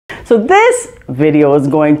So this video is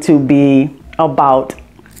going to be about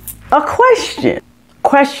a question.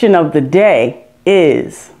 Question of the day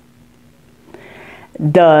is,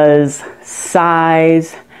 does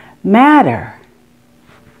size matter?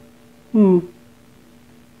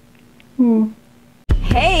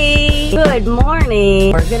 Hey, good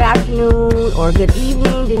morning, or good afternoon, or good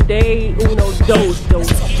evening. Day uno, dos,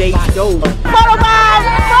 day dos.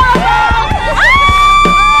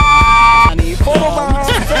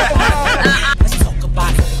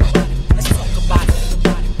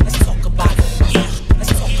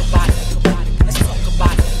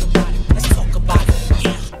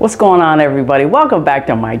 What's going on, everybody? Welcome back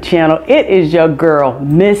to my channel. It is your girl,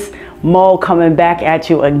 Miss Mo, coming back at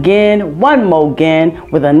you again, one more again,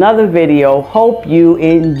 with another video. Hope you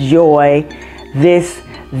enjoy this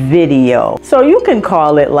video. So you can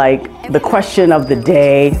call it like the question of the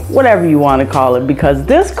day, whatever you want to call it, because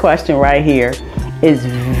this question right here is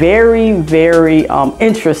very, very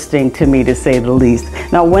interesting to me, to say the least.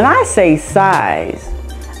 Now, when I say size,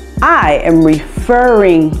 I am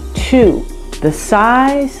referring to the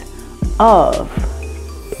size of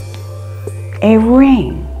a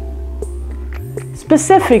ring.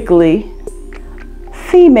 Specifically,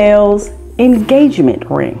 female's engagement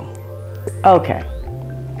ring. Okay,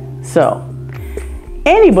 so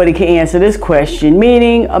anybody can answer this question,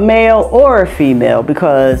 meaning a male or a female,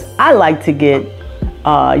 because I like to get,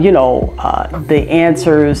 the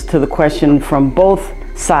answers to the question from both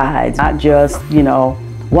sides, not just,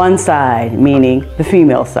 one side, meaning the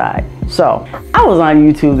female side. So I was on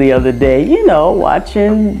YouTube the other day,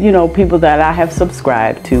 watching, people that I have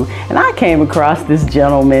subscribed to, and I came across this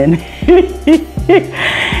gentleman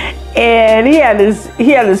and he had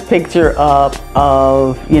this picture up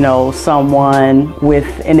of, someone with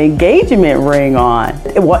an engagement ring on.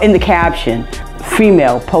 Well, in the caption,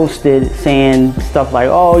 female posted saying stuff like,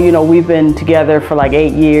 oh, we've been together for like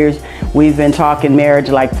 8 years. We've been talking marriage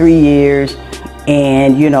like 3 years.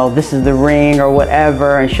 And this is the ring or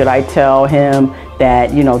whatever, and should I tell him that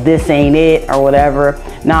this ain't it or whatever.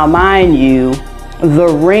 Now mind you, the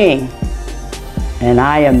ring, and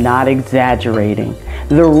I am not exaggerating,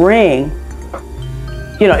 the ring,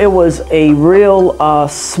 it was a real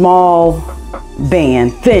small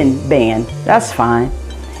band, thin band, that's fine,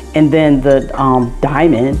 and then the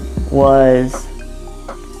diamond was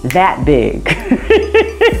that big.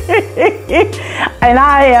 And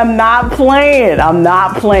I am not playing. I'm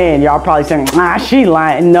not playing. Y'all probably saying, she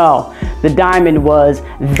lying. No, the diamond was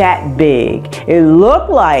that big. It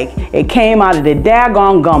looked like it came out of the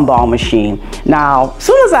daggone gumball machine. Now, as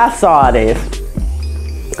soon as I saw this,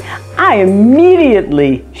 I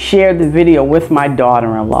immediately shared the video with my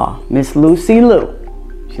daughter-in-law, Miss Lucy Lou.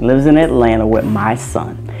 She lives in Atlanta with my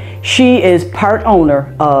son. She is part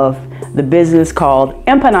owner of the business called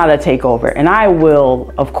Empanada Takeover, and I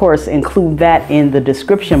will, of course, include that in the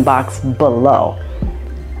description box below.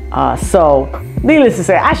 So, needless to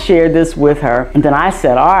say, I shared this with her, and then I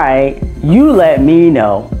said, all right, you let me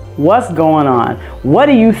know what's going on. What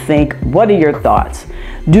do you think? What are your thoughts?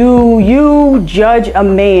 Do you judge a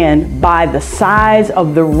man by the size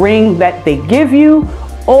of the ring that they give you,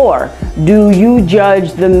 or do you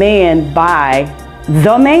judge the man by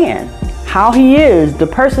the man? How he is, the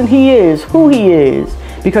person he is, who he is,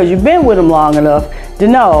 because you've been with him long enough to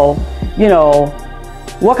know,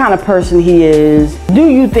 what kind of person he is. Do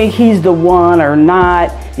you think he's the one or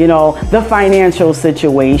not? The financial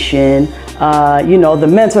situation, the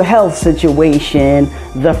mental health situation,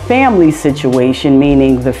 the family situation,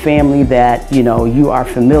 meaning the family that, you are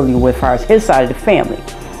familiar with as far as his side of the family,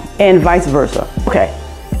 and vice versa. Okay,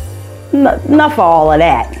 enough of all of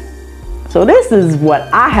that. So this is what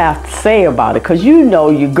I have to say about it, because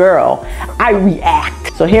your girl, I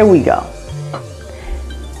react. So here we go.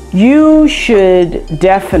 You should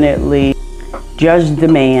definitely judge the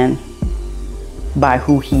man by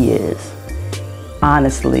who he is.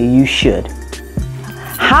 Honestly, you should.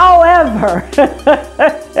 However,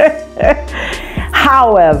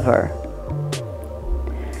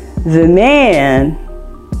 the man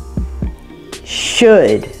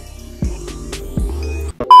should.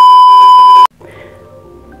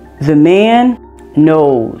 The man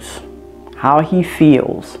knows how he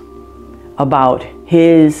feels about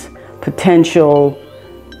his potential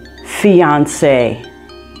fiance,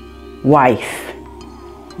 wife,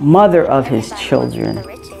 mother of his children,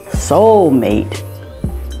 soulmate,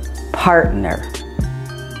 partner,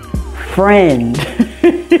 friend,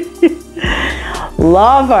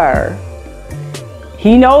 lover.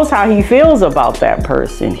 He knows how he feels about that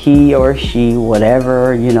person, he or she,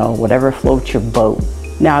 whatever, whatever floats your boat.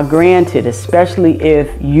 Now, granted, especially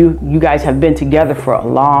if you guys have been together for a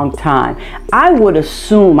long time, I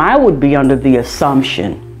would be under the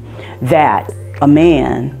assumption that a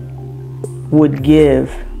man would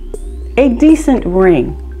give a decent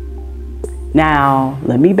ring. Now,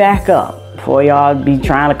 let me back up before y'all be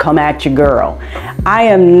trying to come at your girl. I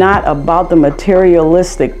am not about the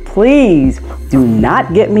materialistic. Please do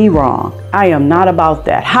not get me wrong. I am not about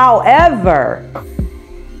that. However,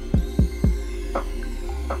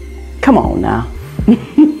 come on now.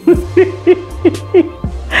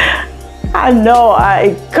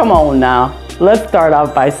 Come on now. Let's start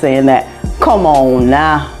off by saying that. Come on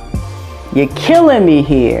now. You're killing me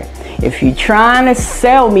here. If you're trying to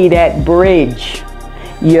sell me that bridge,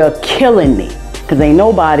 you're killing me. Because ain't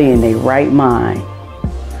nobody in their right mind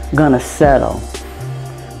gonna settle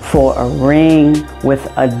for a ring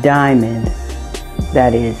with a diamond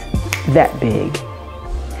that is that big.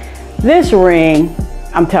 This ring,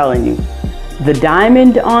 I'm telling you, the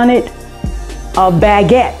diamond on it, a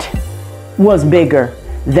baguette was bigger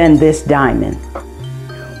than this diamond.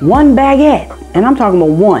 One baguette, and I'm talking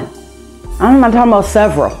about one. I'm not talking about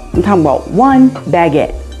several. I'm talking about one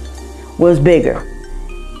baguette was bigger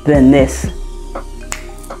than this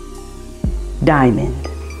diamond.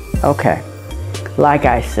 Okay, like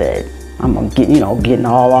I said, I'm gonna get, getting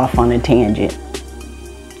all off on a tangent.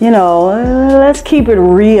 Let's keep it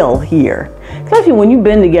real here. Especially when you've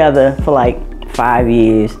been together for like 5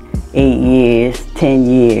 years, 8 years, 10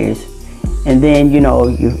 years, and then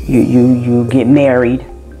you get married,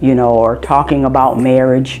 or talking about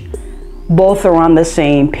marriage. Both are on the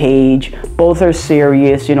same page. Both are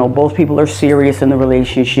serious. Both people are serious in the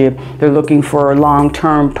relationship. They're looking for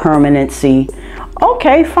long-term permanency.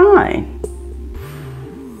 Okay, fine.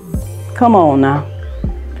 Come on now.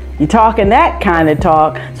 You're talking that kind of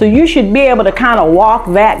talk, so you should be able to kind of walk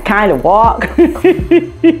that kind of walk.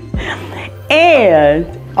 And,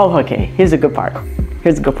 okay, here's a good part.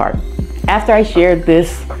 After I shared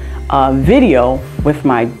this video with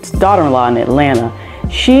my daughter-in-law in Atlanta,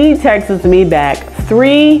 she texted me back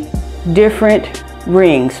 3 different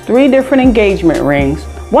rings, 3 different engagement rings.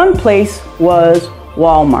 One place was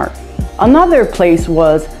Walmart. Another place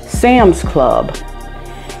was Sam's Club.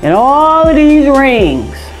 And all of these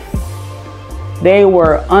rings, they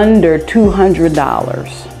were under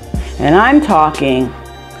 $200. And I'm talking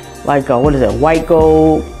like, white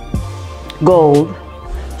gold,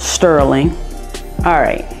 sterling. All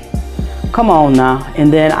right. Come on now.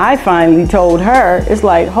 And then I finally told her, it's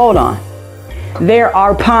like, hold on. There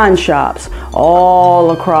are pawn shops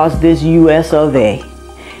all across this US of A.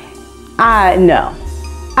 I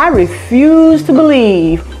refuse to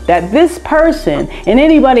believe that this person, and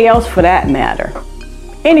anybody else for that matter,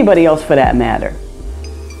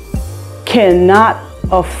 cannot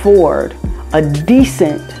afford a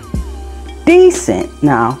decent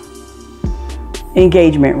now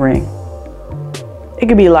engagement ring. It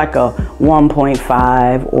could be like a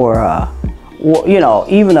 1.5 or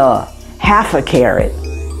even a half a carat.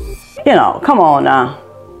 Come on now.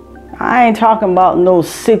 I ain't talking about no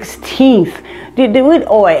 16th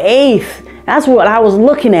or an eighth. That's what I was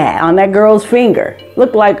looking at on that girl's finger.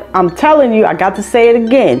 Looked like, I'm telling you, I got to say it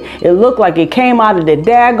again. It looked like it came out of the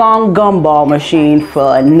daggone gumball machine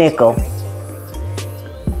for a nickel.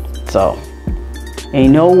 So,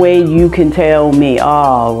 ain't no way you can tell me,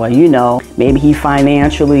 oh, well, maybe he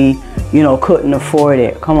financially, couldn't afford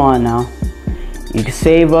it. Come on now. You can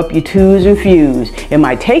save up your twos and fews. It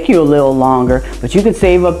might take you a little longer, but you can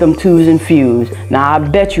save up them twos and fews. Now, I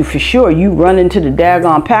bet you for sure you run into the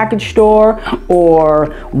daggone package store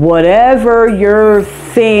or whatever your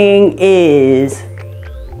thing is.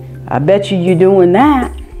 I bet you're doing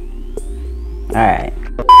that. All right.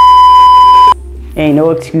 Ain't no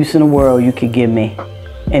excuse in the world you could give me.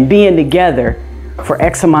 And being together for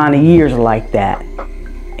X amount of years like that,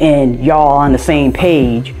 and y'all on the same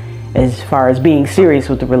page as far as being serious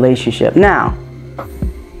with the relationship. Now,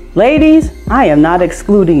 ladies, I am not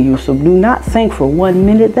excluding you, so do not think for 1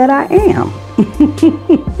 minute that I am.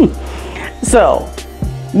 So,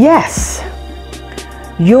 yes,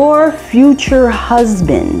 your future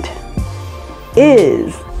husband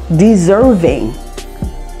is deserving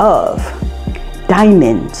of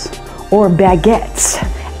diamonds or baguettes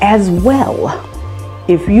as well.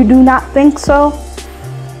 If you do not think so,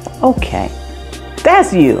 okay,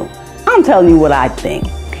 that's you. I'm telling you what I think,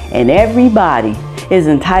 and everybody is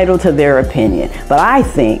entitled to their opinion. But I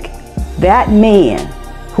think that man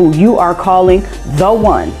who you are calling the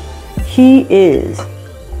one, he is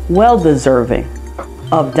well deserving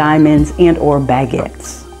of diamonds and or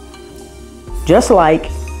baguettes. Just like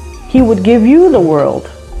he would give you the world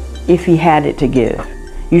if he had it to give.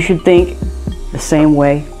 you should think the same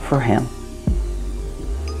way for him.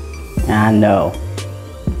 And I know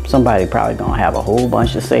somebody probably gonna have a whole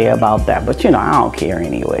bunch to say about that, but you know, I don't care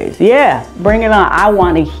anyways. Yeah, bring it on. I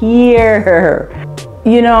want to hear.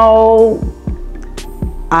 You know,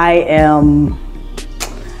 I'm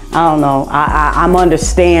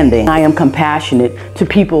understanding. I am compassionate to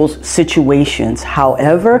people's situations.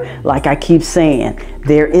 However, like I keep saying,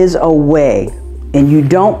 there is a way, and you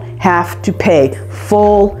don't have to pay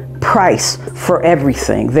full price for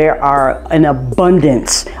everything. There are an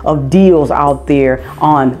abundance of deals out there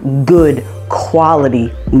on good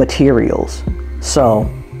quality materials. So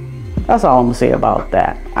that's all I'm gonna say about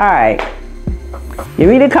that. All right, give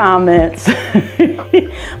me the comments.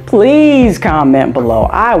 Please comment below.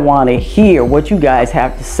 I want to hear what you guys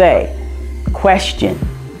have to say. Question: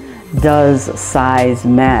 does size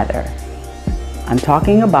matter? I'm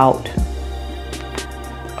talking about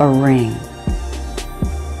a ring.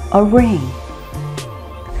 A ring.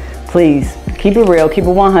 Please keep it real, keep it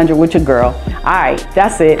 100 with your girl. All right,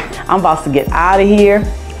 that's it. I'm about to get out of here.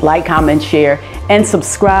 Like, comment, share, and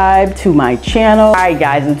subscribe to my channel. All right,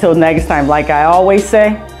 guys, until next time, like I always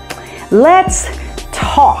say, let's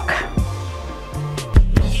talk.